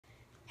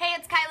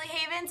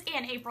Stevens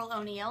and April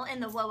O'Neil in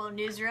the WOWO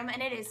newsroom,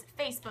 and it is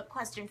Facebook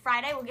Question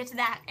Friday. We'll get to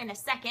that in a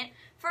second.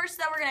 First,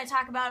 though, we're going to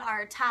talk about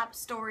our top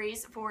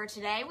stories for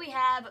today. We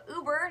have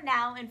Uber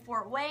now in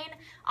Fort Wayne.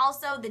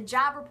 Also, the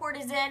job report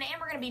is in, and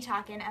we're going to be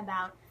talking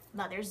about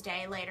Mother's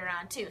Day later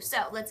on, too. So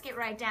let's get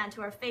right down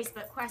to our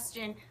Facebook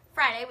Question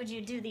Friday. Would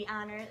you do the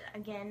honor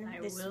again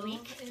this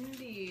week? I will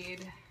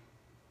indeed.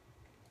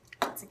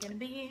 What's it going to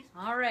be?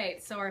 All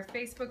right, so our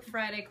Facebook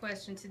Friday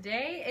question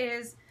today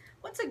is,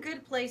 what's a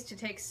good place to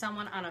take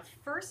someone on a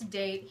first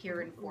date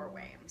here in Fort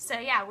Wayne? So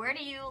yeah, where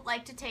do you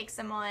like to take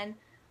someone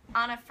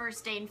on a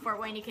first date in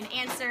Fort Wayne? You can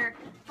answer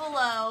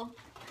below.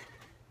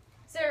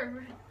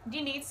 Sir, do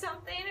you need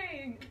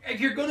something? If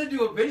you're going to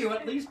do a video,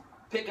 at least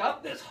pick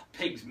up this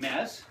pig's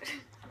mess.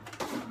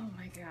 Oh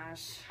my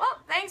gosh. Well,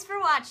 thanks for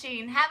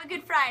watching. Have a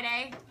good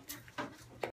Friday.